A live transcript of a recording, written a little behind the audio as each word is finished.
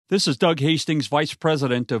This is Doug Hastings, Vice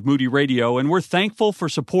President of Moody Radio, and we're thankful for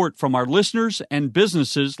support from our listeners and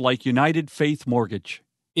businesses like United Faith Mortgage.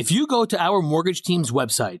 If you go to our mortgage team's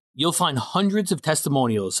website, you'll find hundreds of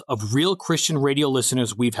testimonials of real Christian radio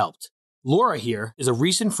listeners we've helped. Laura here is a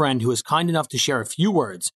recent friend who is kind enough to share a few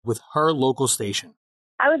words with her local station.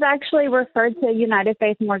 I was actually referred to United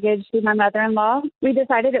Faith Mortgage through my mother-in-law. We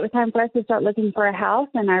decided it was time for us to start looking for a house,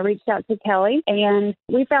 and I reached out to Kelly, and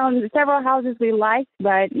we found several houses we liked,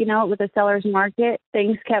 but, with the seller's market,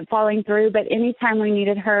 things kept falling through. But anytime we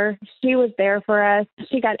needed her, she was there for us.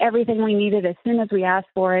 She got everything we needed as soon as we asked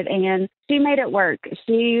for it, and she made it work.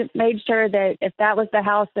 She made sure that if that was the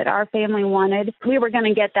house that our family wanted, we were going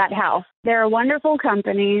to get that house. They're a wonderful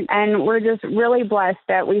company, and we're just really blessed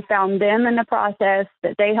that we found them in the process,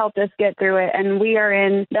 that they helped us get through it, and we are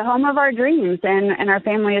in the home of our dreams, and our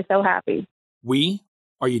family is so happy. We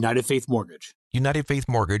are United Faith Mortgage. United Faith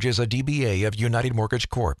Mortgage is a DBA of United Mortgage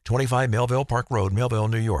Corp., 25 Melville Park Road, Melville,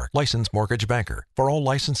 New York. Licensed mortgage banker. For all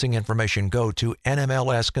licensing information, go to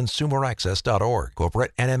nmlsconsumeraccess.org.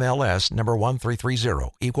 Corporate NMLS number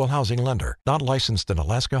 1330. Equal housing lender. Not licensed in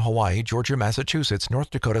Alaska, Hawaii, Georgia, Massachusetts,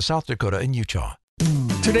 North Dakota, South Dakota, and Utah.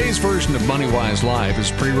 Today's version of MoneyWise Live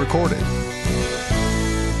is pre-recorded.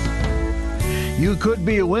 You could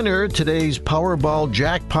be a winner. Today's Powerball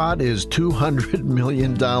jackpot is $200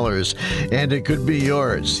 million, and it could be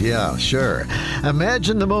yours. Yeah, sure.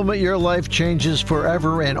 Imagine the moment your life changes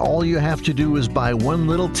forever, and all you have to do is buy one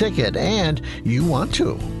little ticket, and you want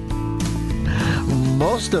to.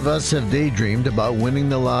 Most of us have daydreamed about winning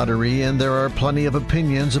the lottery, and there are plenty of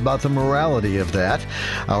opinions about the morality of that.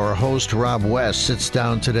 Our host, Rob West, sits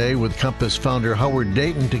down today with Compass founder Howard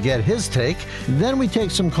Dayton to get his take. Then we take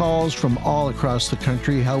some calls from all across the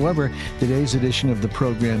country. However, today's edition of the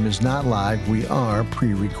program is not live. We are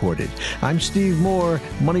pre-recorded. I'm Steve Moore.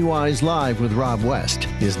 MoneyWise Live with Rob West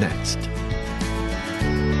is next.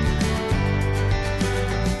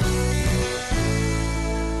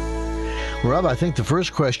 Rob, I think the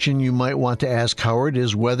first question you might want to ask Howard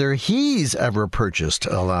is whether he's ever purchased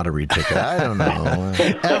a lottery ticket. I don't know.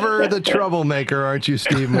 Ever the troublemaker, aren't you,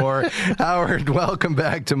 Steve Moore? Howard, welcome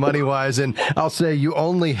back to MoneyWise, and I'll say you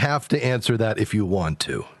only have to answer that if you want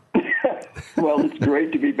to. Well, it's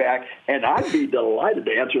great to be back, and I'd be delighted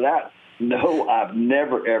to answer that. No, I've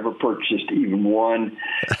never, ever purchased even one,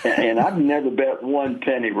 and I've never bet one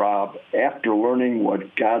penny, Rob, after learning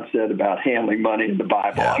what God said about handling money in the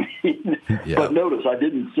Bible. Yeah. I mean, But notice, I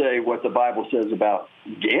didn't say what the Bible says about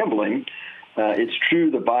gambling. It's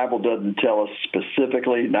true the Bible doesn't tell us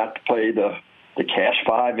specifically not to play the Cash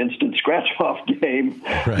 5 instant scratch-off game.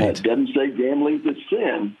 Right. It doesn't say gambling's a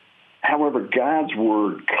sin. However, God's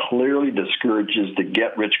Word clearly discourages the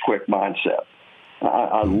get-rich-quick mindset.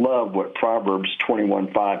 I love what Proverbs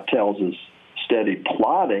 21:5 tells us. Steady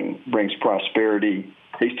plotting brings prosperity.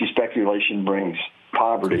 Hasty speculation brings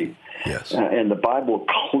poverty. Yes. And the Bible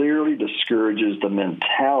clearly discourages the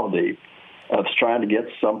mentality of trying to get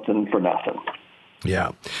something for nothing.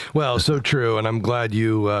 Yeah, well, so true, and I'm glad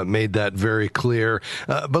you made that very clear.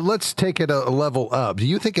 But let's take it a level up. Do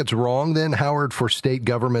you think it's wrong, then, Howard, for state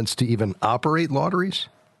governments to even operate lotteries?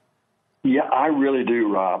 Yeah, I really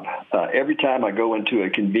do, Rob. Every time I go into a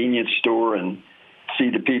convenience store and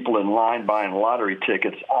see the people in line buying lottery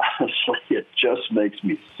tickets, honestly, it just makes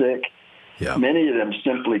me sick. Yeah. Many of them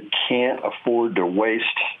simply can't afford to waste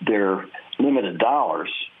their limited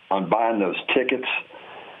dollars on buying those tickets,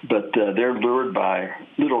 but they're lured by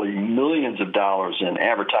literally millions of dollars in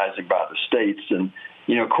advertising by the states. And,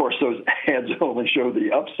 of course, those ads only show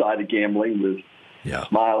the upside of gambling with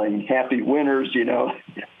smiling, happy winners,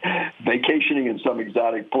 vacationing in some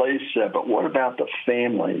exotic place. But what about the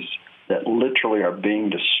families that literally are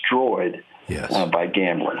being destroyed by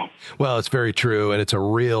gambling? Well, it's very true, and it's a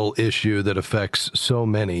real issue that affects so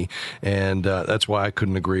many, and that's why I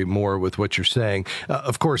couldn't agree more with what you're saying.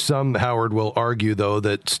 Of course, some, Howard, will argue, though,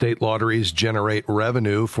 that state lotteries generate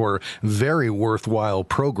revenue for very worthwhile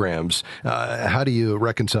programs. How do you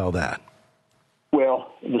reconcile that?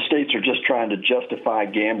 Well, the states are just trying to justify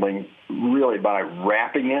gambling really by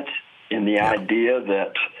wrapping it in the idea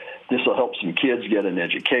that this will help some kids get an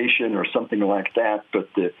education or something like that. But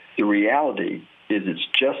the reality is it's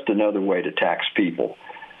just another way to tax people.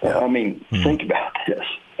 Think about this.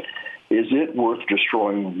 Is it worth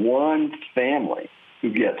destroying one family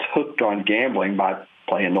who gets hooked on gambling by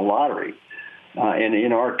playing the lottery? And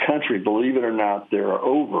in our country, believe it or not, there are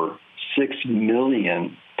over 6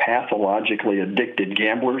 million pathologically addicted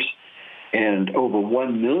gamblers, and over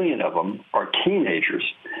 1 million of them are teenagers.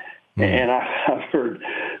 And I've heard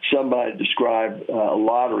somebody described a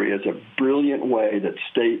lottery as a brilliant way that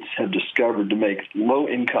states have discovered to make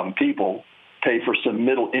low-income people pay for some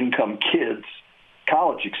middle-income kids'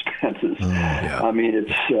 college expenses. Yeah. I mean,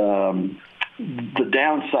 it's the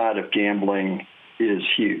downside of gambling is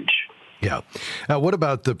huge. Yeah. What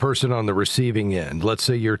about the person on the receiving end? Let's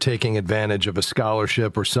say you're taking advantage of a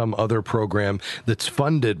scholarship or some other program that's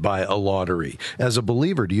funded by a lottery. As a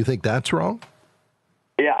believer, do you think that's wrong?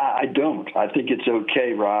 Yeah, I don't. I think it's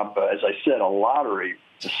okay, Rob. As I said, a lottery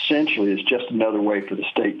essentially is just another way for the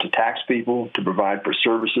state to tax people, to provide for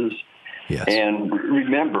services. Yes. And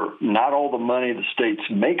remember, not all the money the states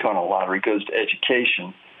make on a lottery goes to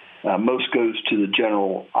education. Most goes to the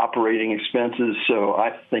general operating expenses. So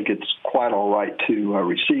I think it's quite all right to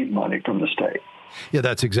receive money from the state. Yeah,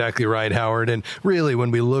 that's exactly right, Howard. And really,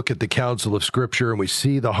 when we look at the counsel of Scripture and we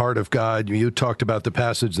see the heart of God, you talked about the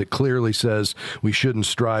passage that clearly says we shouldn't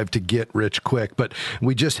strive to get rich quick. But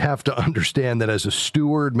we just have to understand that as a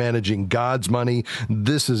steward managing God's money,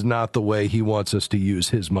 this is not the way he wants us to use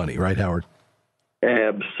his money. Right, Howard?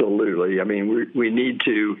 Absolutely. I mean, we need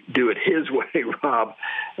to do it his way, Rob,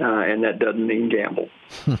 and that doesn't mean gamble.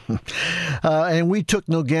 And we took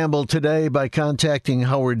no gamble today by contacting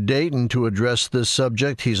Howard Dayton to address this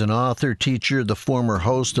subject. He's an author, teacher, the former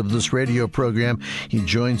host of this radio program. He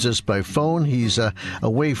joins us by phone. He's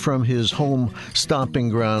away from his home stomping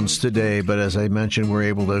grounds today, but as I mentioned, we're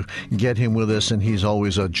able to get him with us, and he's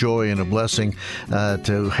always a joy and a blessing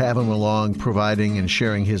to have him along, providing and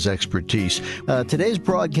sharing his expertise. Today's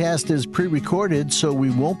broadcast is pre-recorded, so we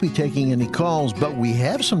won't be taking any calls, but we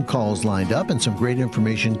have some calls lined up and some great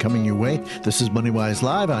information coming your way. This is MoneyWise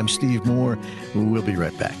Live. I'm Steve Moore. We'll be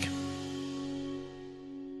right back.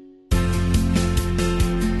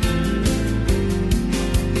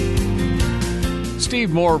 Steve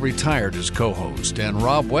Moore retired as co-host, and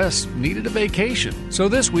Rob West needed a vacation. So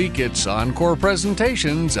this week, it's encore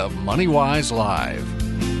presentations of MoneyWise Live.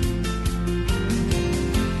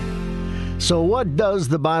 So what does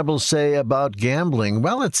the Bible say about gambling?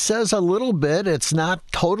 Well, it says a little bit. It's not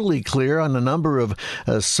totally clear on a number of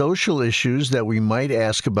social issues that we might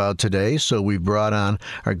ask about today. So we brought on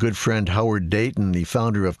our good friend Howard Dayton, the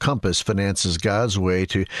founder of Compass Finances God's Way,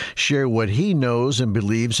 to share what he knows and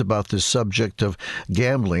believes about this subject of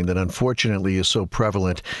gambling that unfortunately is so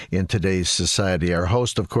prevalent in today's society. Our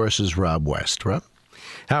host, of course, is Rob West. Rob?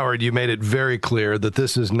 Howard, you made it very clear that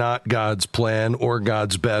this is not God's plan or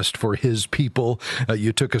God's best for his people.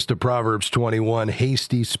 You took us to Proverbs 21.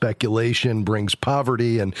 Hasty speculation brings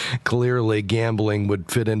poverty, and clearly gambling would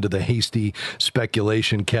fit into the hasty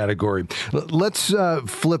speculation category. Let's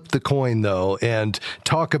flip the coin, though, and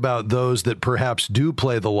talk about those that perhaps do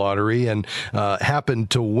play the lottery and happen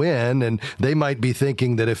to win, and they might be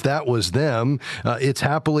thinking that if that was them, it's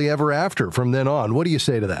happily ever after from then on. What do you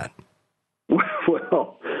say to that?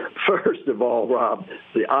 Well, first of all, Rob,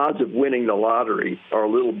 the odds of winning the lottery are a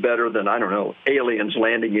little better than, I don't know, aliens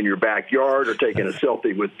landing in your backyard or taking a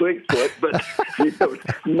selfie with Bigfoot,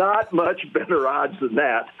 but not much better odds than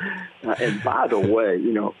that. And by the way,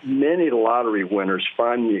 many lottery winners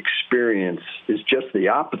find the experience is just the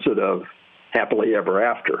opposite of happily ever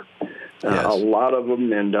after. Yes. A lot of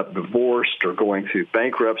them end up divorced or going through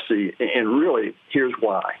bankruptcy, and really, here's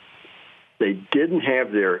why. They didn't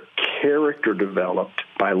have their character developed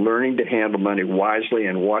by learning to handle money wisely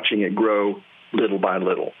and watching it grow little by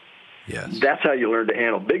little. Yes. That's how you learn to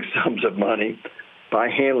handle big sums of money, by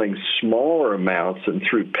handling smaller amounts and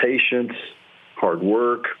through patience, hard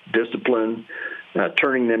work, discipline,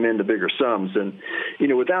 turning them into bigger sums. And,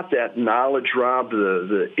 without that knowledge, Rob,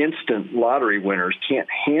 the instant lottery winners can't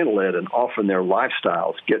handle it, and often their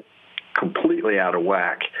lifestyles get completely out of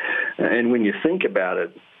whack. And when you think about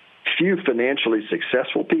it, few financially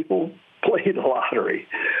successful people play the lottery.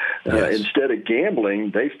 Yes. Instead of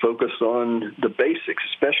gambling, they focus on the basics,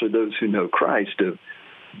 especially those who know Christ, of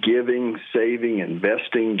giving, saving,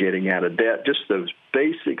 investing, getting out of debt, just those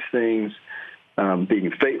basic things,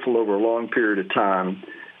 being faithful over a long period of time,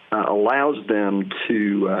 allows them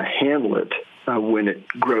to handle it when it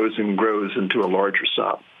grows and grows into a larger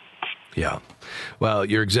sum. Yeah. Well,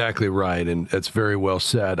 you're exactly right, and that's very well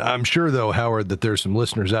said. I'm sure, though, Howard, that there's some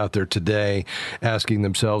listeners out there today asking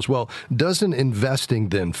themselves, well, doesn't investing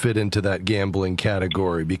then fit into that gambling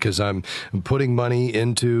category? Because I'm putting money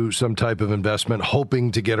into some type of investment,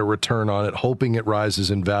 hoping to get a return on it, hoping it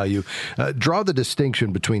rises in value. Draw the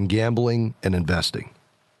distinction between gambling and investing.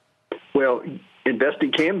 Well,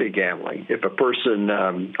 investing can be gambling. If a person,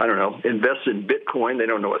 invests in Bitcoin, they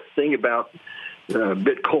don't know a thing about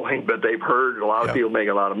Bitcoin, but they've heard a lot of people make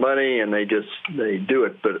a lot of money, and they do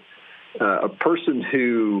it. But a person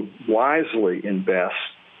who wisely invests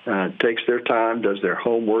takes their time, does their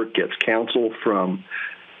homework, gets counsel from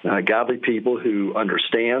godly people who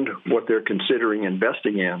understand what they're considering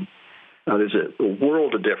investing in, there's a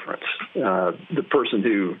world of difference. The person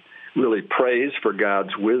who really prays for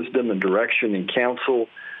God's wisdom and direction and counsel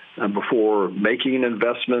before making an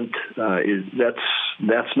investment,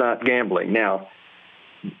 that's not gambling. Now,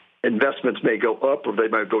 investments may go up or they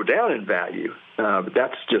might go down in value, but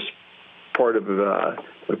that's just part of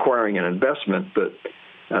acquiring an investment. But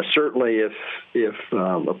certainly if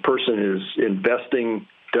a person is investing,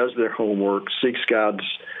 does their homework, seeks God's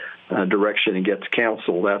direction and gets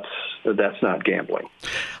counsel, that's not gambling.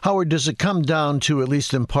 Howard, does it come down to, at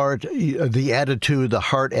least in part, the attitude, the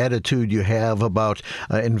heart attitude you have about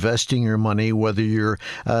investing your money, whether you're,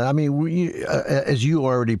 as you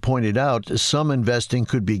already pointed out, some investing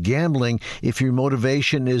could be gambling if your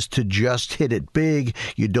motivation is to just hit it big,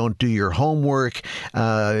 you don't do your homework,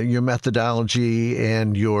 your methodology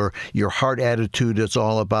and your heart attitude is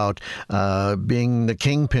all about being the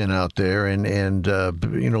kingpin out there and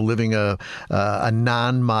living a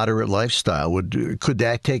non-moderate lifestyle. Could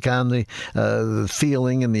that take on the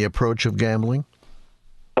feeling and the approach of gambling?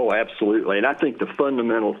 Oh, absolutely. And I think the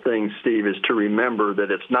fundamental thing, Steve, is to remember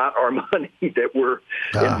that it's not our money that we're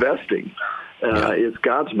investing. It's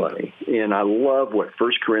God's money. And I love what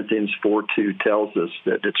 1 Corinthians 4:2 tells us,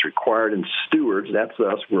 that it's required in stewards, that's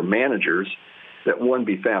us, we're managers, that one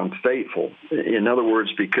be found faithful. In other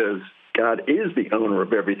words, because God is the owner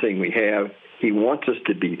of everything we have, He wants us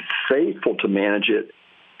to be faithful to manage it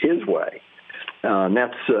His way.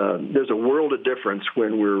 There's a world of difference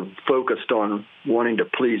when we're focused on wanting to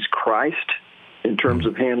please Christ in terms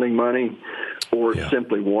of handling money, or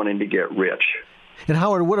simply wanting to get rich. And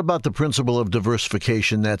Howard, what about the principle of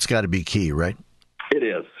diversification? That's got to be key, right? It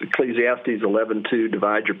is. Ecclesiastes 11:2,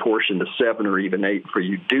 divide your portion to 7 or even 8, for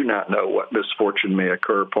you do not know what misfortune may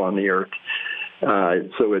occur upon the earth.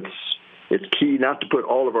 So it's key not to put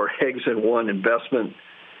all of our eggs in one investment,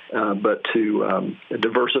 but to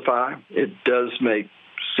diversify. It does make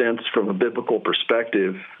sense from a biblical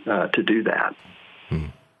perspective to do that.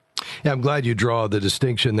 Yeah, I'm glad you draw the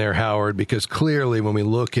distinction there, Howard, because clearly when we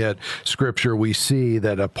look at Scripture, we see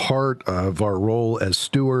that a part of our role as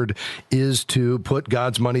steward is to put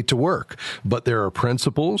God's money to work. But there are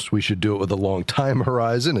principles. We should do it with a long time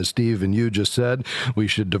horizon. As Steve and you just said, we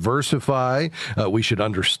should diversify. We should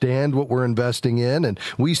understand what we're investing in. And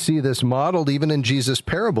we see this modeled even in Jesus'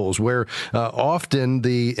 parables, where often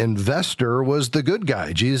the investor was the good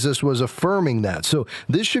guy. Jesus was affirming that. So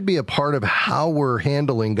this should be a part of how we're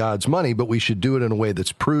handling God's money, but we should do it in a way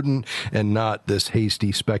that's prudent and not this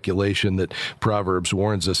hasty speculation that Proverbs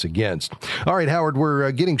warns us against. All right, Howard, we're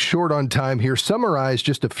getting short on time here. Summarize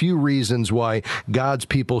just a few reasons why God's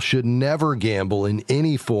people should never gamble in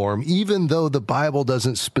any form, even though the Bible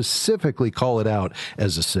doesn't specifically call it out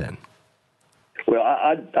as a sin. Well,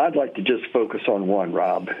 I'd like to just focus on one,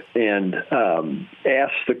 Rob, and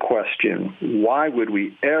ask the question, why would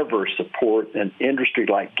we ever support an industry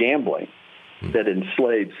like gambling that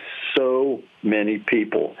enslaves so many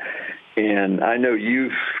people? And I know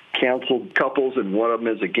you've counseled couples, and one of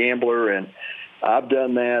them is a gambler, and I've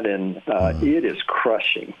done that, and it is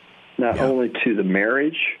crushing, not only to the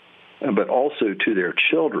marriage, but also to their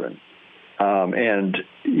children. And,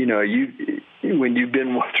 when you've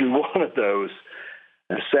been through one of those,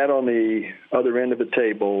 sat on the other end of the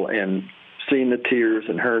table and seen the tears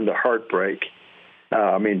and heard the heartbreak,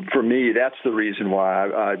 for me, that's the reason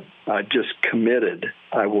why I just committed.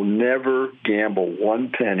 I will never gamble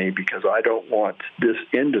one penny, because I don't want this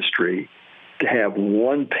industry to have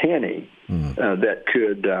one penny that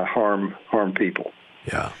could harm people.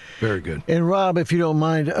 Yeah, very good. And Rob, if you don't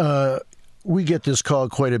mind, we get this call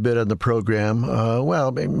quite a bit on the program,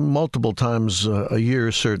 multiple times a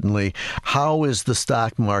year, certainly. How is the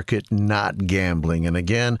stock market not gambling? And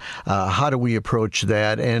again, how do we approach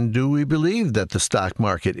that? And do we believe that the stock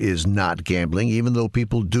market is not gambling, even though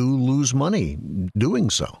people do lose money doing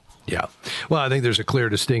so? Yeah. Well, I think there's a clear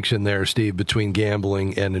distinction there, Steve, between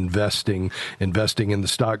gambling and investing. Investing in the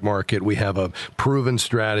stock market, we have a proven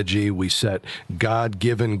strategy. We set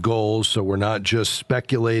God-given goals, so we're not just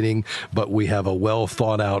speculating, but we have a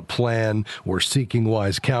well-thought-out plan. We're seeking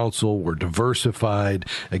wise counsel. We're diversified.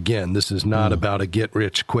 Again, this is not about a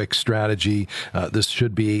get-rich-quick strategy. This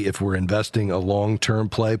should be, if we're investing, a long-term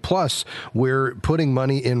play. Plus, we're putting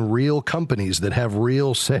money in real companies that have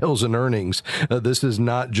real sales and earnings. This is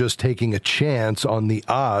not just taking a chance on the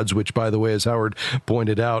odds, which, by the way, as Howard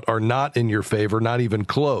pointed out, are not in your favor, not even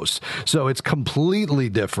close. So it's completely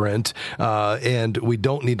different, and we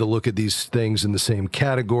don't need to look at these things in the same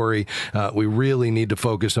category. We really need to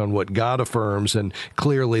focus on what God affirms, and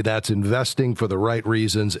clearly that's investing for the right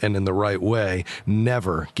reasons and in the right way,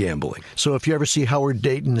 never gambling. So if you ever see Howard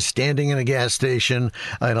Dayton standing in a gas station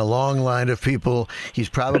in a long line of people, he's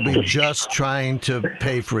probably just trying to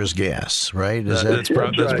pay for his gas, right? That's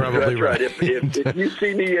probably right. If you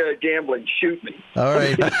see me gambling, shoot me. All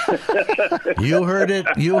right. You heard it.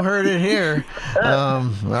 You heard it here.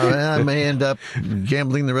 I may end up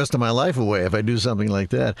gambling the rest of my life away if I do something like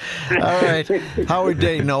that. All right. Howard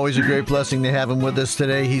Dayton, always a great blessing to have him with us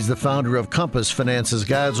today. He's the founder of Compass Finances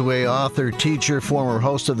God's Way, author, teacher, former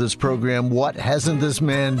host of this program, What Hasn't This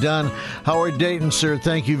Man Done? Howard Dayton, sir,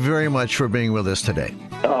 thank you very much for being with us today.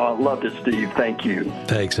 Oh, loved it, Steve. Thank you.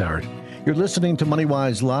 Thanks, Howard. You're listening to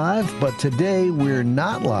MoneyWise Live, but today we're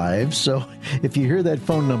not live, so if you hear that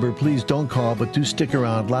phone number, please don't call, but do stick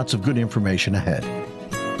around. Lots of good information ahead.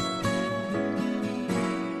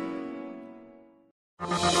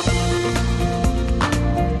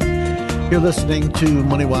 You're listening to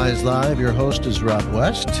MoneyWise Live. Your host is Rob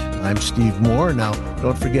West. I'm Steve Moore. Now,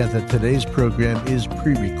 don't forget that today's program is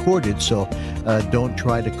pre-recorded, so don't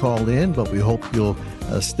try to call in, but we hope you'll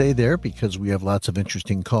stay there because we have lots of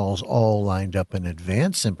interesting calls all lined up in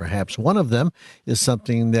advance, and perhaps one of them is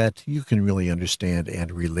something that you can really understand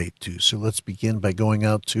and relate to. So let's begin by going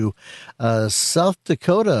out to South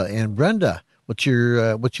Dakota. And Brenda, what's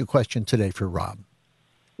your question today for Rob?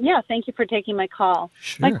 Yeah, thank you for taking my call.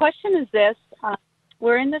 Sure. My question is this.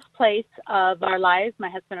 We're in this place of our lives, my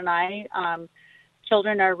husband and I,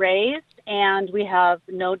 children are raised, and we have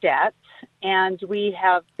no debt, and we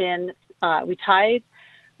have been, we tithe,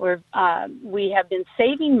 we have been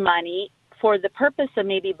saving money for the purpose of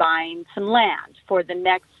maybe buying some land for the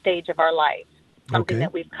next stage of our life, something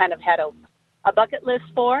that we've kind of had a bucket list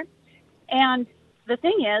for. And the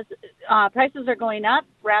thing is, prices are going up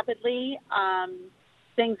rapidly.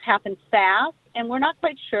 Things happen fast, and we're not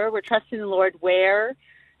quite sure. We're trusting the Lord where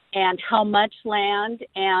and how much land.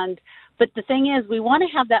 But the thing is, we want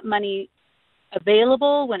to have that money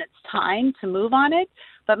available when it's time to move on it.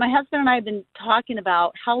 But my husband and I have been talking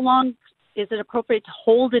about how long is it appropriate to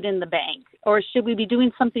hold it in the bank, or should we be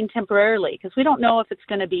doing something temporarily? Because we don't know if it's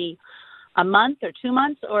going to be a month or 2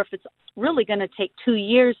 months, or if it's really going to take 2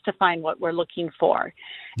 years to find what we're looking for.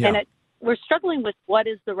 Yeah. And we're struggling with what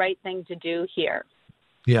is the right thing to do here.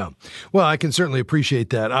 Yeah. Well, I can certainly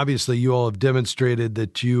appreciate that. Obviously, you all have demonstrated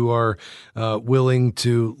that you are willing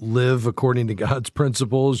to live according to God's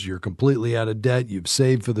principles. You're completely out of debt. You've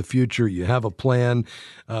saved for the future. You have a plan.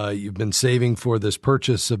 You've been saving for this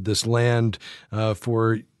purchase of this land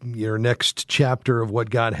for your next chapter of what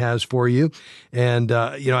God has for you. And,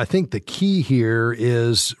 I think the key here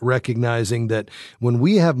is recognizing that when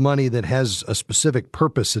we have money that has a specific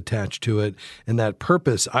purpose attached to it, and that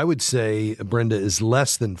purpose, I would say, Brenda, is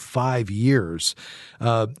less than 5 years,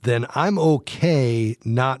 then I'm okay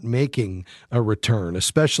not making a return,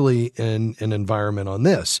 especially in an environment on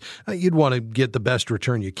this. You'd want to get the best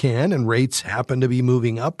return you can, and rates happen to be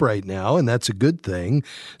moving up right now, and that's a good thing.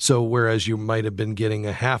 So whereas you might have been getting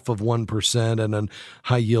a half of 1% and a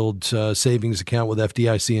high yield savings account with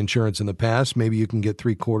FDIC insurance in the past, maybe you can get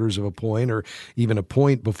 3/4 of a point or even a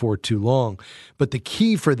point before too long. But the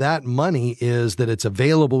key for that money is that it's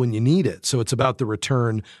available when you need it. So it's about the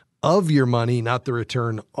return of your money, not the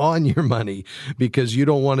return on your money, because you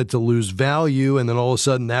don't want it to lose value. And then all of a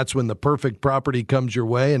sudden, that's when the perfect property comes your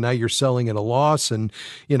way, and now you're selling at a loss, and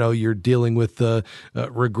you're dealing with the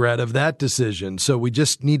regret of that decision. So we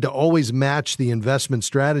just need to always match the investment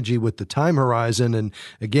strategy with the time horizon. And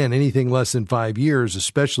again, anything less than 5 years,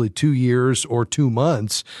 especially 2 years or 2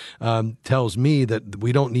 months, tells me that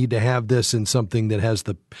we don't need to have this in something that has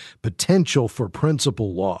the potential for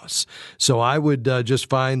principal loss. So I would just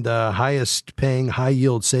find the highest paying high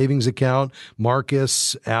yield savings account,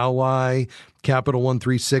 Marcus, Ally, Capital One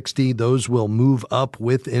 360, those will move up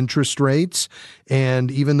with interest rates.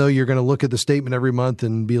 And even though you're going to look at the statement every month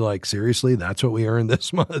and be like, seriously, that's what we earned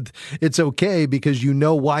this month, it's okay because you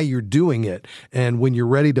know why you're doing it. And when you're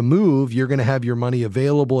ready to move, you're going to have your money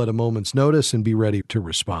available at a moment's notice and be ready to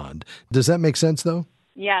respond. Does that make sense, though?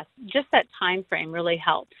 Yes, just that time frame really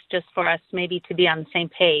helps, just for us maybe to be on the same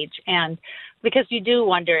page. And because you do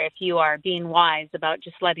wonder if you are being wise about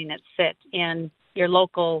just letting it sit in your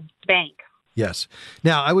local bank Yes.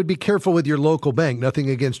 Now, I would be careful with your local bank. Nothing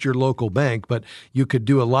against your local bank, but you could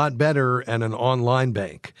do a lot better at an online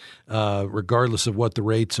bank, regardless of what the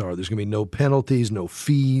rates are. There's going to be no penalties, no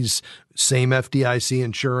fees, same FDIC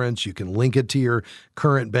insurance. You can link it to your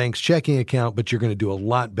current bank's checking account, but you're going to do a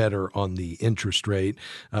lot better on the interest rate.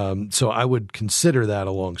 So I would consider that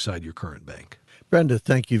alongside your current bank. Brenda,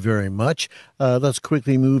 thank you very much. Let's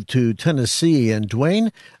quickly move to Tennessee. And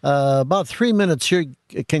Dwayne, about 3 minutes here.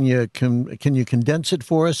 Can you condense it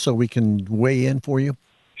for us so we can weigh in for you?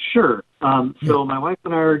 Sure. So my wife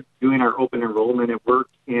and I are doing our open enrollment at work,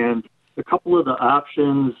 and a couple of the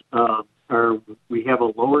options are we have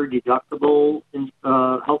a lower deductible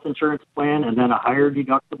health insurance plan and then a higher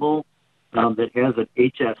deductible that has an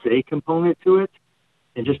HSA component to it.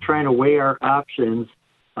 And just trying to weigh our options,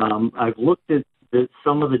 I've looked at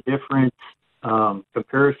some of the different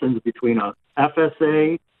comparisons between a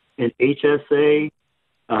FSA and HSA,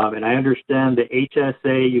 and I understand the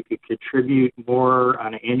HSA you could contribute more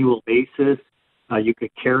on an annual basis. You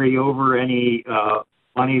could carry over any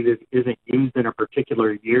money that isn't used in a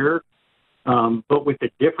particular year. But with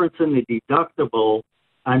the difference in the deductible,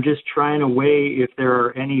 I'm just trying to weigh if there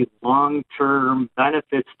are any long-term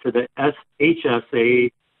benefits to the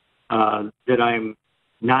HSA that I'm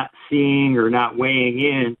not seeing or not weighing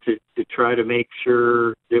in to try to make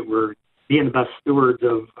sure that we're being the best stewards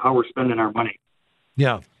of how we're spending our money.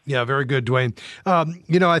 Yeah, very good, Dwayne.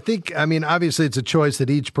 Obviously it's a choice that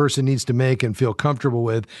each person needs to make and feel comfortable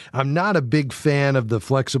with. I'm not a big fan of the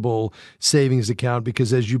flexible savings account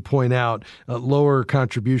because, as you point out, lower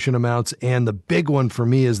contribution amounts. And the big one for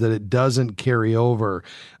me is that it doesn't carry over,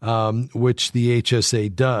 which the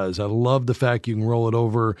HSA does. I love the fact you can roll it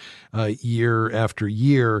over year after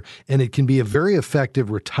year, and it can be a very effective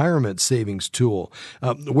retirement savings tool.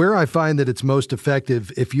 Where I find that it's most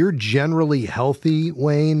effective, if you're generally healthy,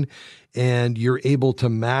 Wayne, and you're able to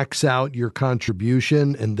max out your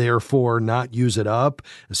contribution and therefore not use it up,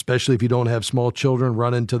 especially if you don't have small children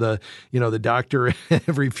running to the doctor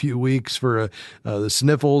every few weeks for the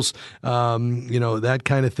sniffles, that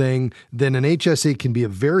kind of thing, then an HSA can be a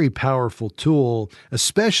very powerful tool,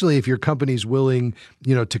 especially if your company's willing,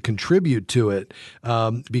 to contribute to it,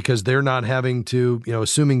 because they're not having to,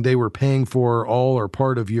 assuming they were paying for all or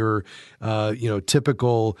part of your,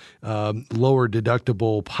 typical lower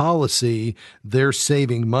deductible policy, they're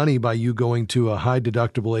saving money by you going to a high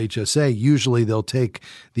deductible HSA. Usually they'll take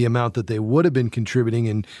the amount that they would have been contributing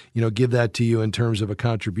and, give that to you in terms of a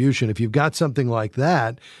contribution. If you've got something like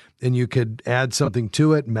that, and you could add something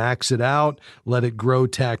to it, max it out, let it grow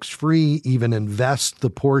tax-free, even invest the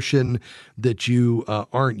portion that you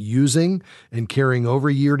aren't using and carrying over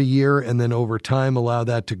year to year, and then over time allow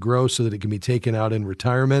that to grow so that it can be taken out in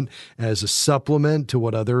retirement as a supplement to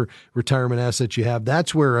what other retirement assets you have.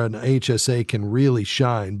 That's where an HSA can really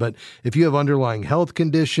shine. But if you have underlying health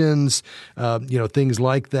conditions, things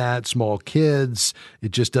like that, small kids,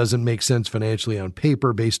 it just doesn't make sense financially on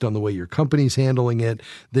paper based on the way your company's handling it,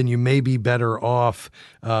 then you may be better off,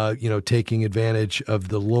 taking advantage of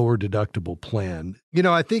the lower deductible plan.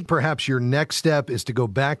 I think perhaps your next step is to go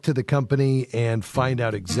back to the company and find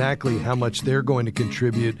out exactly how much they're going to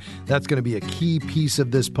contribute. That's going to be a key piece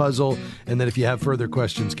of this puzzle. And then if you have further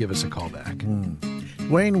questions, give us a call back.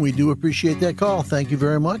 Wayne, we do appreciate that call. Thank you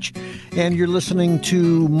very much. And you're listening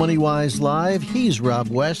to MoneyWise Live. He's Rob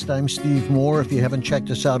West. I'm Steve Moore. If you haven't checked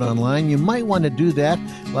us out online, you might want to do that.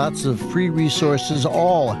 Lots of free resources,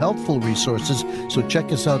 all helpful resources. So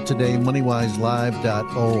check us out today,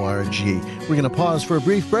 moneywiselive.org. We're going to pause for a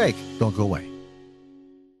brief break. Don't go away.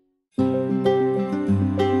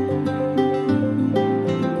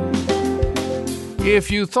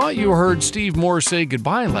 If you thought you heard Steve Moore say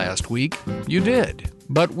goodbye last week, you did.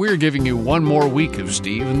 But we're giving you one more week of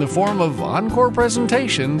Steve in the form of encore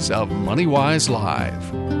presentations of MoneyWise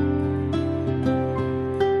Live.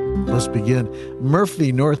 Let's begin.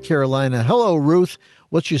 Murphy, North Carolina. Hello, Ruth.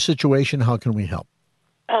 What's your situation? How can we help?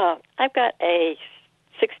 I've got a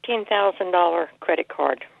 $16,000 credit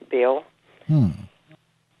card bill, and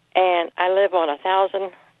I live on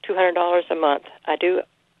 $1,200 a month. I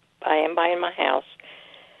am buying my house.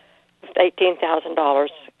 $18,000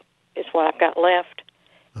 is what I've got left,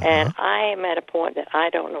 and I am at a point that I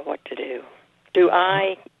don't know what to do. Do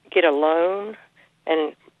I get a loan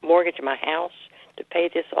and mortgage my house to pay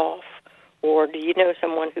this off, or do you know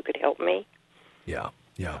someone who could help me? Yeah.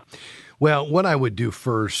 Well, what I would do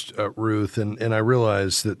first, Ruth, and I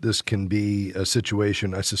realize that this can be a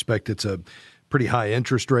situation, I suspect it's a pretty high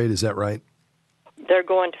interest rate. Is that right? They're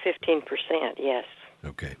going to 15%, yes.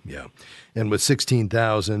 Okay, yeah. And with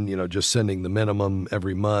 $16,000, just sending the minimum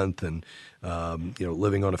every month and,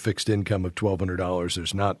 living on a fixed income of $1,200,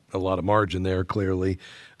 there's not a lot of margin there, clearly.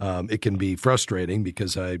 It can be frustrating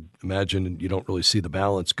because I imagine you don't really see the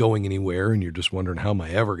balance going anywhere and you're just wondering, how am I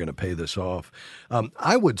ever going to pay this off?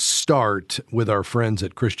 I would start with our friends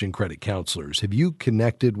at Christian Credit Counselors. Have you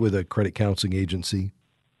connected with a credit counseling agency?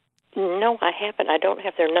 No, I haven't. I don't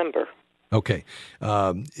have their number. Okay.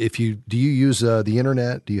 Do you use the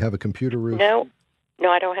internet? Do you have a computer, Ruth? No,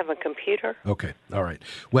 I don't have a computer. Okay. All right.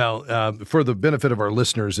 Well, for the benefit of our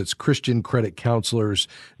listeners, it's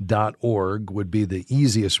ChristianCreditCounselors.org would be the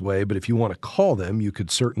easiest way. But if you want to call them, you could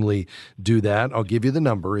certainly do that. I'll give you the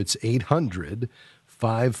number. It's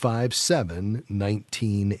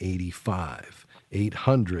 800-557-1985.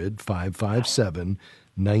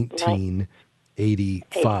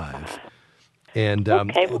 800-557-1985. And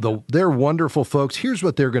they're wonderful folks. Here's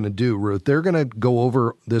what they're going to do, Ruth. They're going to go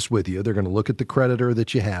over this with you. They're going to look at the creditor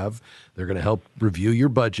that you have. They're going to help review your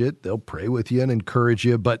budget. They'll pray with you and encourage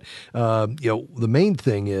you. But, the main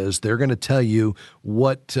thing is they're going to tell you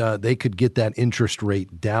what they could get that interest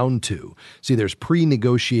rate down to. See, there's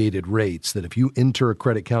pre-negotiated rates that if you enter a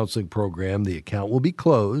credit counseling program, the account will be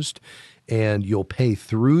closed and you'll pay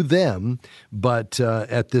through them. But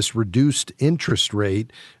at this reduced interest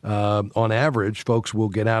rate, on average, folks will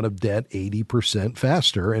get out of debt 80%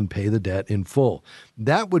 faster and pay the debt in full.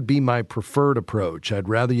 That would be my preferred approach. I'd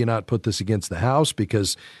rather you not put this against the house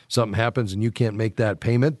because something happens and you can't make that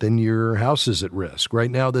payment, then your house is at risk. Right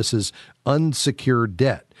now, this is unsecured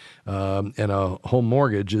debt. And a home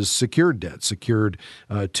mortgage is secured debt, secured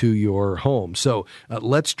to your home. So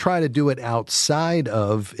let's try to do it outside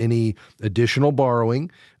of any additional borrowing,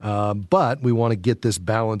 but we want to get this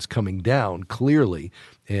balance coming down clearly.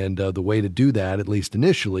 And the way to do that, at least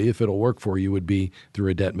initially, if it'll work for you, would be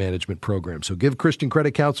through a debt management program. So give Christian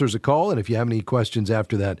Credit Counselors a call, and if you have any questions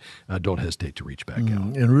after that, don't hesitate to reach back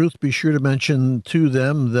out. And Ruth, be sure to mention to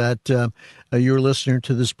them that you're a listener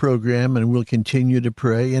to this program, and we'll continue to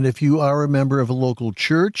pray. And if you are a member of a local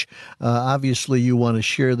church, obviously you want to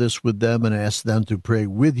share this with them and ask them to pray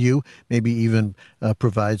with you, maybe even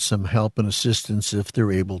provide some help and assistance if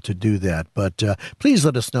they're able to do that. But please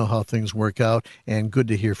let us know how things work out, and good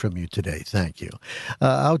to hear from you today. Thank you.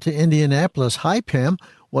 Out to Indianapolis. Hi, Pam.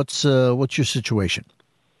 What's your situation?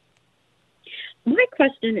 My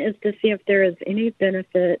question is to see if there is any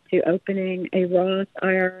benefit to opening a Roth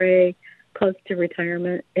IRA close to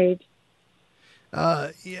retirement age.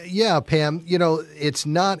 Yeah, Pam, it's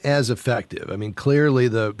not as effective. I mean, clearly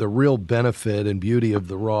the real benefit and beauty of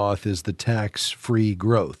the Roth is the tax-free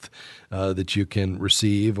growth that you can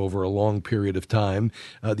receive over a long period of time.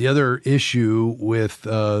 The other issue with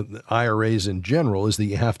IRAs in general is that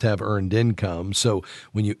you have to have earned income. So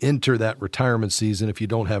when you enter that retirement season, if you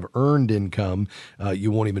don't have earned income,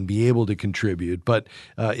 you won't even be able to contribute. But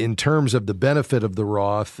in terms of the benefit of the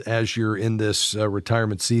Roth, as you're in this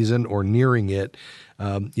retirement season or nearing it,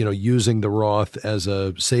 using the Roth as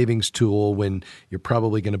a savings tool when you're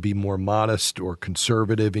probably going to be more modest or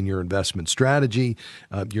conservative in your investment strategy,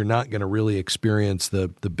 you're not going to really experience the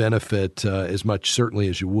benefit as much, certainly,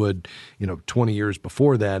 as you would, 20 years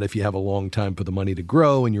before that if you have a long time for the money to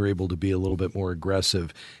grow and you're able to be a little bit more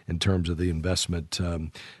aggressive in terms of the investment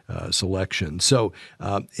selection. So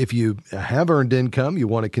if you have earned income, you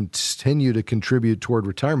want to continue to contribute toward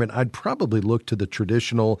retirement, I'd probably look to the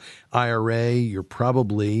traditional IRA. You're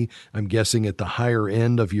probably, I'm guessing, at the higher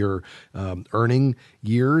end of your earning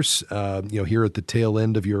years, here at the tail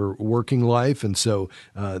end of your working life. And so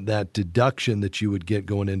that deduction that you would get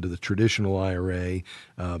going into the traditional IRA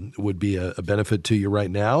would be a benefit to you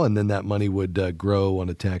right now. And then that money would grow on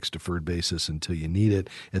a tax-deferred basis until you need it.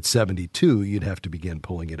 At 72, you'd have to begin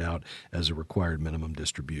pulling it out as a required minimum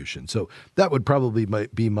distribution. So that would probably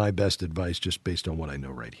be my best advice just based on what I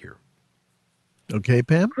know right here. Okay,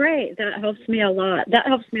 Pam? Great. That helps me a lot.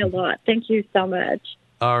 Thank you so much.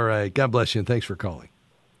 All right. God bless you, and thanks for calling.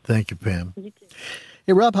 Thank you, Pam.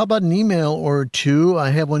 Hey, Rob, how about an email or two? I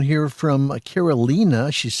have one here from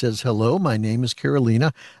Carolina. She says, hello, my name is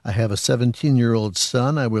Carolina. I have a 17-year-old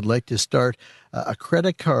son. I would like to start a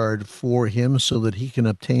credit card for him so that he can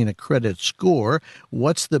obtain a credit score.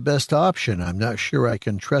 What's the best option? I'm not sure I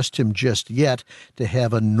can trust him just yet to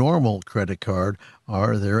have a normal credit card.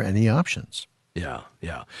 Are there any options? Yeah.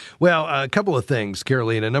 Well, a couple of things,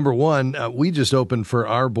 Carolina. Number one, we just opened for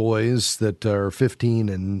our boys that are 15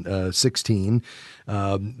 and 16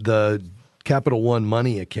 the Capital One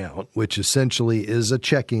Money account, which essentially is a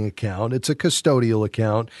checking account. It's a custodial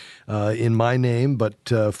account in my name,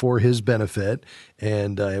 but for his benefit.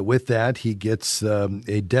 And with that, he gets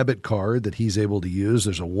a debit card that he's able to use.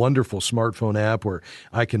 There's a wonderful smartphone app where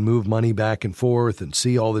I can move money back and forth and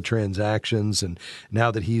see all the transactions. And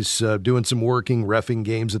now that he's doing some working, reffing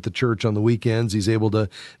games at the church on the weekends, he's able to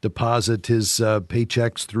deposit his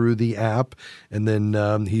paychecks through the app. And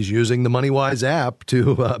then he's using the MoneyWise app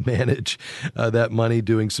to manage that money,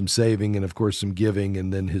 doing some saving and, of course, some giving.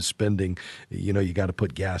 And then his spending, you got to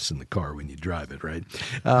put gas in the car when you drive it, right?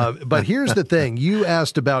 But here's the thing. You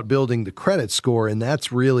asked about building the credit score, and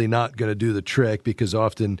that's really not going to do the trick because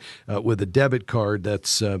often with a debit card,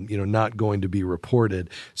 that's not going to be reported.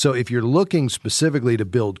 So if you're looking specifically to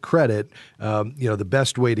build credit, the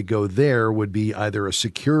best way to go there would be either a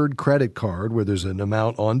secured credit card where there's an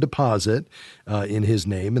amount on deposit in his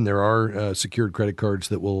name, and there are secured credit cards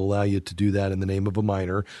that will allow you to do that in the name of a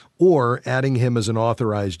minor, or adding him as an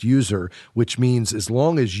authorized user, which means as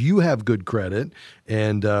long as you have good credit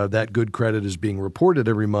and that good credit is being reported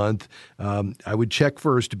every month, I would check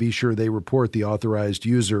first to be sure they report the authorized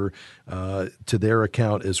user to their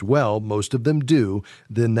account as well. Most of them do.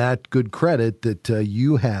 Then that good credit that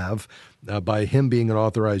you have by him being an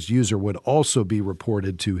authorized user would also be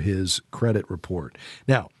reported to his credit report.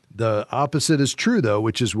 Now, the opposite is true, though,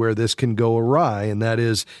 which is where this can go awry, and that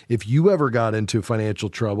is if you ever got into financial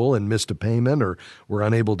trouble and missed a payment or were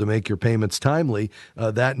unable to make your payments timely,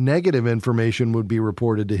 that negative information would be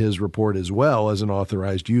reported to his report as well as an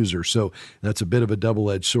authorized user. So that's a bit of a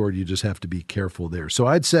double-edged sword. You just have to be careful there. So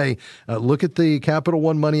I'd say look at the Capital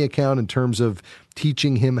One Money account in terms of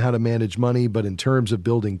teaching him how to manage money, but in terms of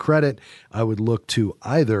building credit, I would look to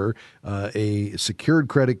either a secured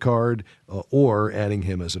credit card or adding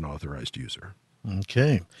him as an authorized user.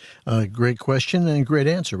 Okay. Great question and great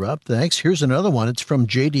answer, Rob. Thanks. Here's another one. It's from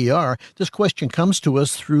JDR. This question comes to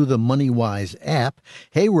us through the MoneyWise app.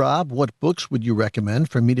 Hey, Rob, what books would you recommend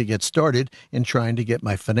for me to get started in trying to get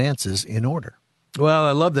my finances in order? Well,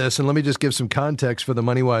 I love this, and let me just give some context for the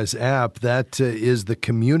MoneyWise app. That is the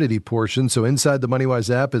community portion. So inside the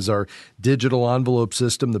MoneyWise app is our digital envelope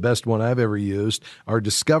system, the best one I've ever used, our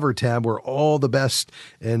Discover tab where all the best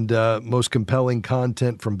and most compelling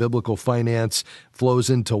content from biblical finance flows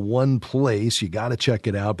into one place. You got to check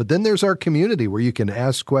it out. But then there's our community where you can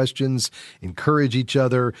ask questions, encourage each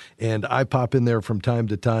other, and I pop in there from time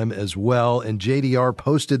to time as well. And JDR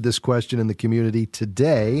posted this question in the community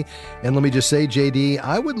today. And let me just say, JD,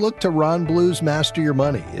 I would look to Ron Blue's Master Your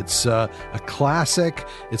Money. It's a classic.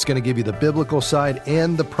 It's going to give you the biblical side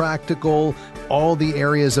and the practical. All the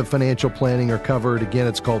areas of financial planning are covered. Again,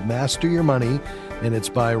 it's called Master Your Money, and it's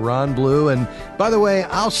by Ron Blue. And by the way,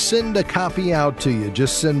 I'll send a copy out to you.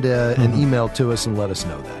 Just send an email to us and let us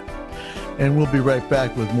know that. And we'll be right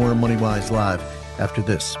back with more MoneyWise Live after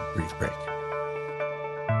this brief break.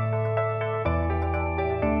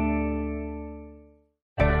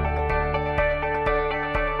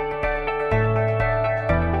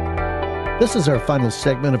 This is our final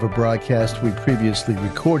segment of a broadcast we previously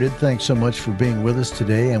recorded. Thanks so much for being with us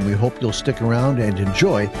today, and we hope you'll stick around and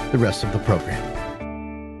enjoy the rest of the program.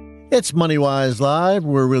 It's MoneyWise Live.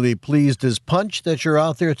 We're really pleased as punch that you're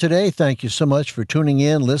out there today. Thank you so much for tuning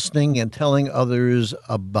in, listening, and telling others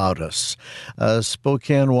about us.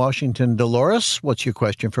 Spokane, Washington, Dolores, what's your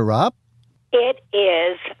question for Rob? It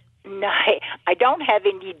is... No, I don't have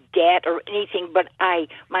any debt or anything, but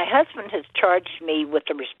my husband has charged me with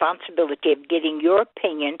the responsibility of getting your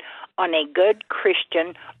opinion on a good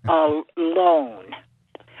Christian loaning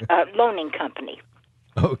company.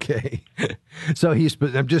 Okay. So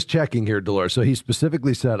I'm just checking here, Dolores. So he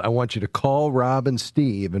specifically said, I want you to call Rob and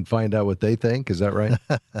Steve and find out what they think. Is that right?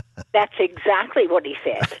 That's exactly what he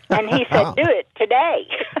said. And he said, do it today.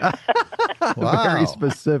 Wow. Very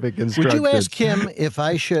specific instructions. Would you ask him if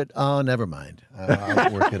I should? Oh, never mind.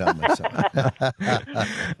 I'll work it out myself.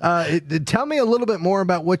 Tell me a little bit more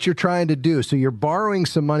about what you're trying to do. So you're borrowing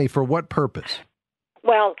some money for what purpose?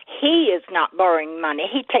 Well, he is not borrowing money.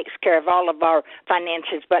 He takes care of all of our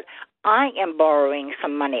finances, but I am borrowing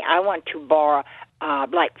some money. I want to borrow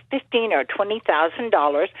like $15,000 or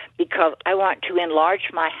 $20,000 because I want to enlarge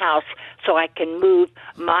my house so I can move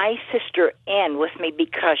my sister in with me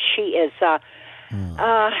because she is,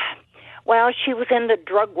 she was in the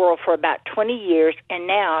drug world for about 20 years, and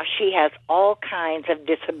now she has all kinds of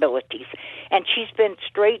disabilities. And she's been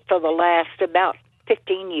straight for the last about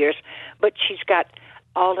 15 years, but she's got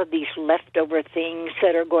all of these leftover things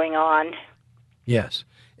that are going on. Yes.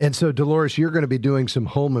 And so, Dolores, you're going to be doing some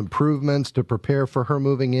home improvements to prepare for her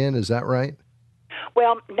moving in. Is that right?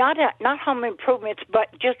 Well, not home improvements, but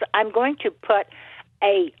just I'm going to put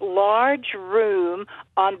a large room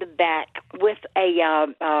on the back with a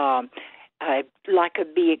like a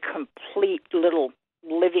be a complete little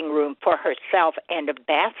living room for herself and a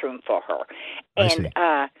bathroom for her. And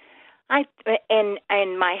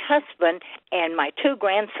and my husband and my 2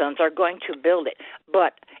 grandsons are going to build it,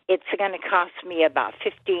 but it's going to cost me about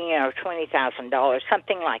 $15,000 or $20,000,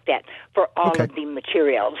 something like that, for all of the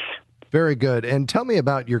materials. Very good. And tell me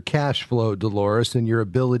about your cash flow, Dolores, and your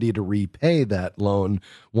ability to repay that loan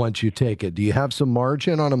once you take it. Do you have some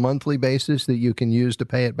margin on a monthly basis that you can use to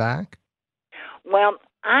pay it back? Well,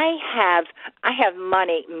 I have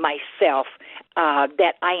money myself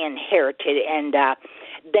that I inherited, and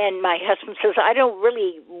then my husband says, I don't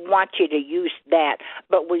really want you to use that,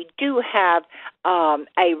 but we do have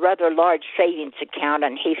a rather large savings account,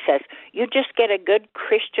 and he says, you just get a good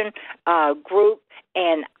Christian group,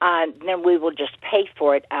 and then we will just pay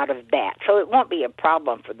for it out of that. So it won't be a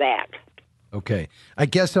problem for that. Okay. I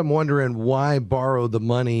guess I'm wondering why borrow the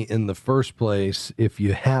money in the first place if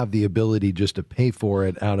you have the ability just to pay for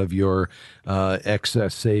it out of your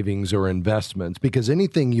excess savings or investments, because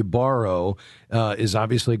anything you borrow is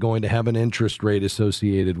obviously going to have an interest rate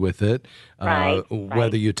associated with it.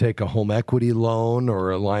 Whether you take a home equity loan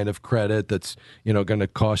or a line of credit that's, going to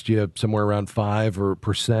cost you somewhere around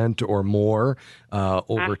 5% or more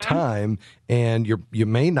over time, and you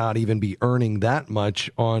may not even be earning that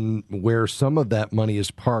much on where some of that money is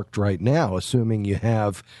parked right now, assuming you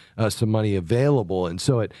have some money available. And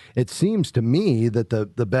so it seems to me that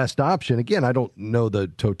the best option, again, I don't know the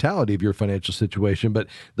totality of your financial situation, but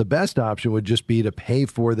the best option would just be to pay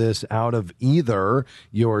for this out of either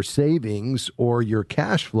your savings or your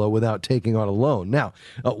cash flow without taking on a loan. Now,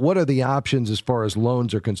 what are the options as far as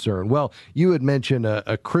loans are concerned? Well, you had mentioned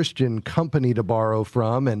a Christian company to borrow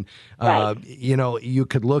from, and you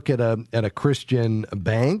could look at a Christian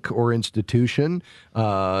bank or institution,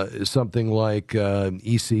 something like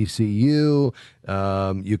ECCU.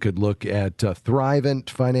 You could look at Thrivent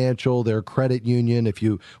Financial, their credit union, if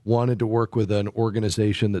you wanted to work with an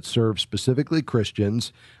organization that serves specifically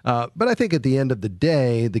Christians. But I think at the end of the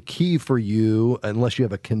day, the key for you, unless you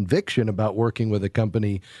have a conviction about working with a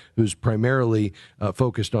company who's primarily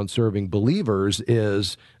focused on serving believers,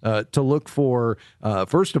 is to look for,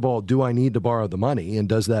 first of all, do I need to borrow the money? And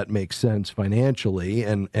does that make sense financially?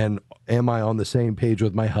 And am I on the same page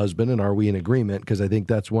with my husband? And are we in agreement? Because I think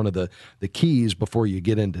that's one of the keys before you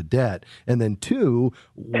get into debt. And then 2,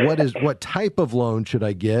 what type of loan should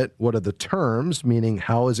I get? What are the terms, meaning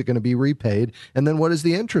how is it going to be repaid? And then what is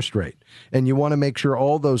the interest rate? And you want to make sure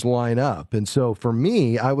all those line up. And so for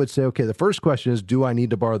me, I would say, okay, the first question is, do I need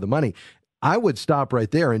to borrow the money? I would stop right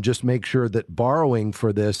there and just make sure that borrowing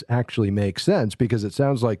for this actually makes sense, because it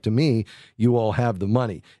sounds like to me you all have the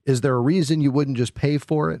money. Is there a reason you wouldn't just pay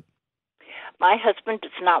for it? My husband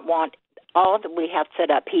does not want all that we have set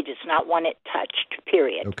up. He does not want it touched,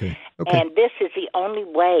 period. Okay. And this is the only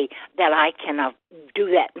way that I can do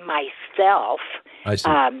that myself. I see.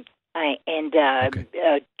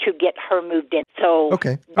 To get her moved in. So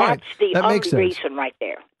that's the only reason right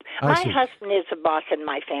there. My husband is the boss in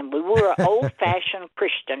my family. We're an old-fashioned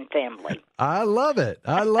Christian family. I love it.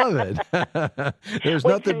 There's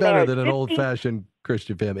nothing better than an old-fashioned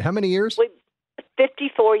Christian family. How many years?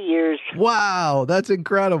 54 years. Wow, that's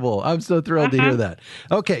incredible. I'm so thrilled to hear that.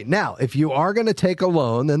 Okay, now, if you are going to take a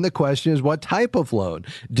loan, then the question is, what type of loan?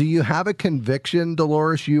 Do you have a conviction,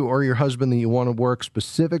 Dolores, you or your husband, that you want to work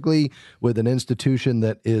specifically with an institution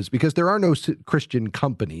that is, because there are no Christian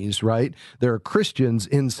companies, right? There are Christians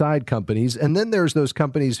inside companies, and then there's those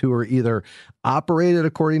companies who are either operated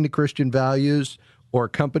according to Christian values, or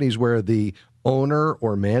companies where the owner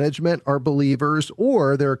or management are believers,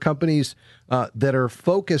 or there are companies that are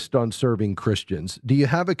focused on serving Christians. Do you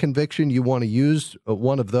have a conviction you want to use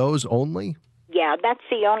one of those only? Yeah, that's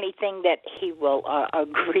the only thing that he will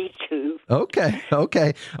agree to.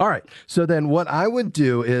 Okay. All right. So then what I would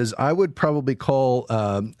do is I would probably call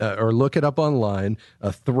or look it up online,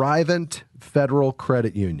 a Thrivent Federal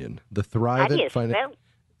Credit Union. The Thrivent Thrivent,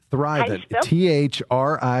 Thrivent.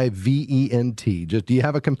 Do you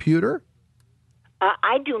have a computer?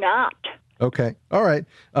 I do not. Okay. All right.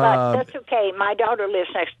 But that's okay. My daughter lives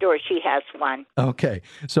next door. She has one. Okay.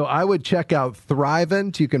 So I would check out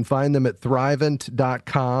Thrivent. You can find them at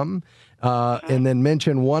thrivent.com. And then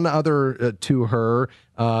mention one other to her.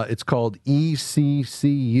 It's called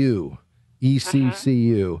ECCU.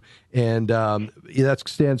 ECCU. And that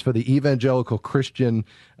stands for the Evangelical Christian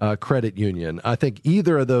Credit Union. I think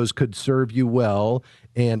either of those could serve you well,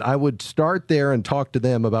 and I would start there and talk to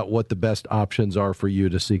them about what the best options are for you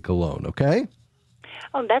to seek a loan, okay?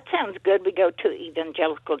 Oh, that sounds good. We go to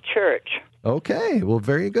evangelical church. Okay, well,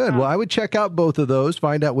 very good. Well, I would check out both of those,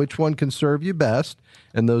 find out which one can serve you best.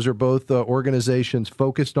 And those are both organizations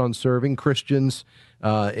focused on serving Christians,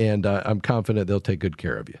 and I'm confident they'll take good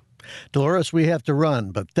care of you. Dolores, we have to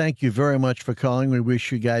run, but thank you very much for calling. We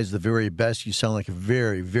wish you guys the very best. You sound like a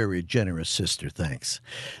very, very generous sister. Thanks.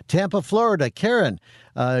 Tampa, Florida. Karen,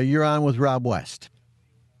 you're on with Rob West.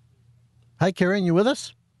 Hi, Karen. You with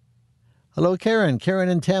us? Hello, Karen. Karen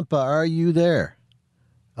in Tampa, are you there?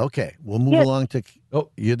 Okay, we'll move along to... Oh,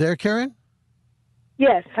 you there, Karen?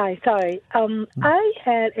 Yes, hi, sorry. I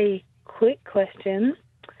had a quick question.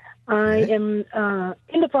 I am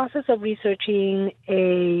in the process of researching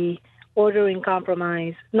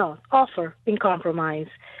offer in compromise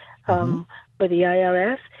for the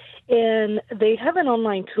IRS. And they have an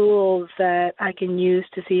online tool that I can use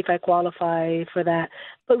to see if I qualify for that.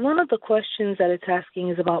 But one of the questions that it's asking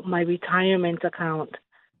is about my retirement account.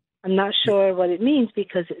 I'm not sure what it means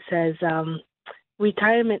because it says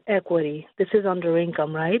retirement equity. This is under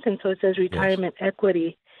income, right? And so it says retirement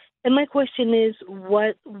equity. And my question is,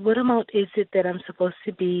 what amount is it that I'm supposed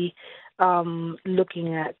to be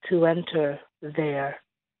looking at to enter there?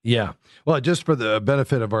 Yeah. Well, just for the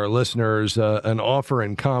benefit of our listeners, an offer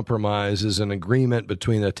in compromise is an agreement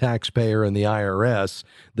between the taxpayer and the IRS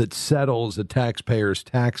that settles the taxpayer's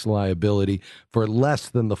tax liability for less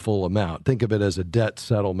than the full amount. Think of it as a debt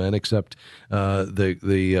settlement, except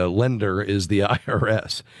the lender is the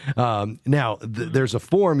IRS. Now, there's a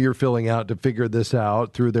form you're filling out to figure this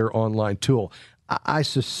out through their online tool. I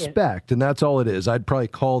suspect, and that's all it is, I'd probably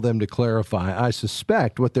call them to clarify. I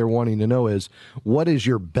suspect what they're wanting to know is, what is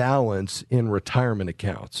your balance in retirement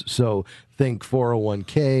accounts? So think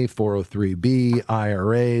 401k, 403b,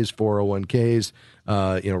 IRAs, 401ks,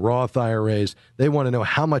 Roth IRAs. They want to know,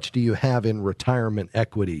 how much do you have in retirement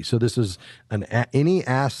equity? So this is any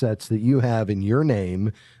assets that you have in your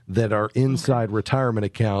name that are inside retirement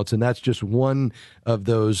accounts, and that's just one of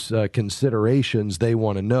those considerations they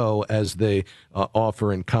want to know as they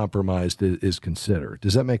offer and compromise is considered.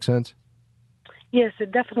 Does that make sense? Yes,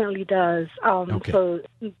 it definitely does. So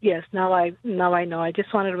yes, now I know. I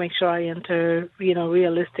just wanted to make sure I enter,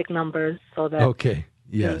 realistic numbers so that. Okay.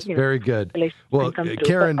 Yes. Very good. Well,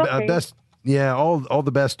 Karen, best. Yeah, all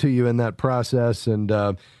the best to you in that process, and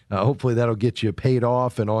hopefully that'll get you paid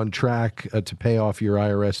off and on track to pay off your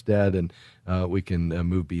IRS debt, and we can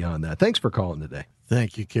move beyond that. Thanks for calling today.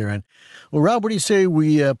 Thank you, Karen. Well, Rob, what do you say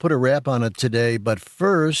we put a wrap on it today? But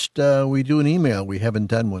first, we do an email. We haven't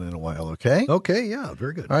done one in a while, okay? Okay, yeah,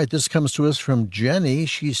 very good. All right, this comes to us from Jenny.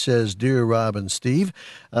 She says, Dear Rob and Steve,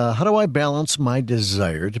 how do I balance my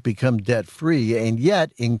desire to become debt-free and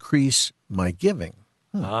yet increase my giving?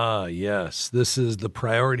 Yes. This is the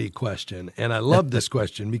priority question. And I love this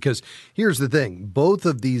question because here's the thing. Both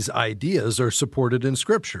of these ideas are supported in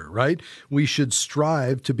Scripture, right? We should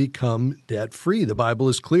strive to become debt-free. The Bible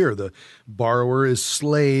is clear. The borrower is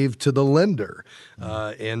slave to the lender.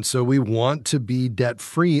 And so we want to be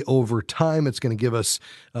debt-free over time. It's going to give us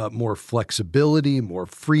more flexibility, more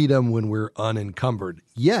freedom when we're unencumbered.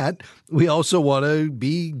 Yet, we also want to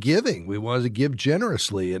be giving. We want to give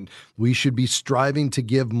generously, and we should be striving to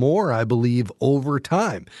give more, I believe, over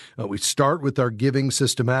time. We start with our giving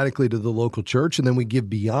systematically to the local church, and then we give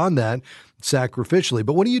beyond that sacrificially.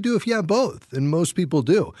 But what do you do if you have both? And most people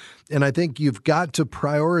do. And I think you've got to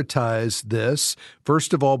prioritize this,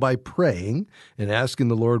 first of all, by praying and asking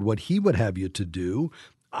the Lord what He would have you to do.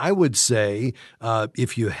 I would say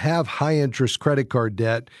if you have high-interest credit card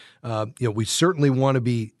debt, we certainly want to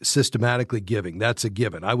be systematically giving. That's a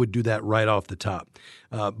given. I would do that right off the top.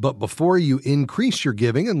 But before you increase your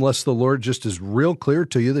giving, unless the Lord just is real clear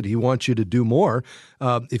to you that He wants you to do more,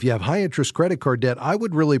 if you have high-interest credit card debt, I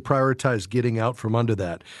would really prioritize getting out from under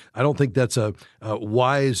that. I don't think that's a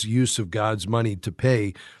wise use of God's money to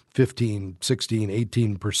pay 15, 16,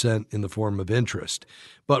 18% in the form of interest.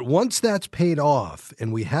 But once that's paid off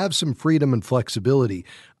and we have some freedom and flexibility,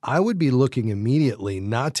 I would be looking immediately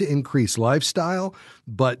not to increase lifestyle,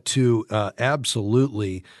 but to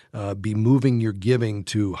absolutely be moving your giving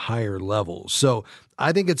to higher levels. So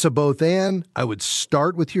I think it's a both and. I would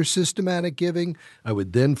start with your systematic giving. I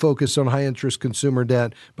would then focus on high interest consumer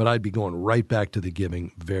debt, but I'd be going right back to the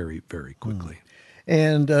giving very, very quickly.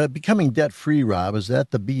 And becoming debt-free, Rob, is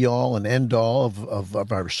that the be-all and end-all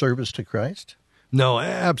of our service to Christ? No,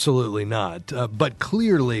 absolutely not. But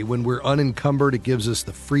clearly, when we're unencumbered, it gives us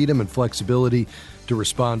the freedom and flexibility to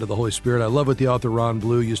respond to the Holy Spirit. I love what the author Ron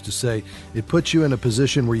Blue used to say. It puts you in a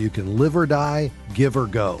position where you can live or die, give or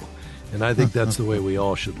go. And I think that's the way we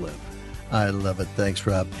all should live. I love it. Thanks,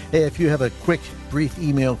 Rob. Hey, if you have a quick, brief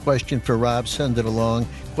email question for Rob, send it along.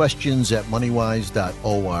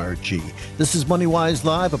 questions@moneywise.org. This is MoneyWise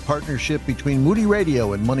Live, a partnership between Moody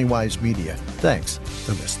Radio and MoneyWise Media. Thanks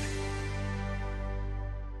for listening.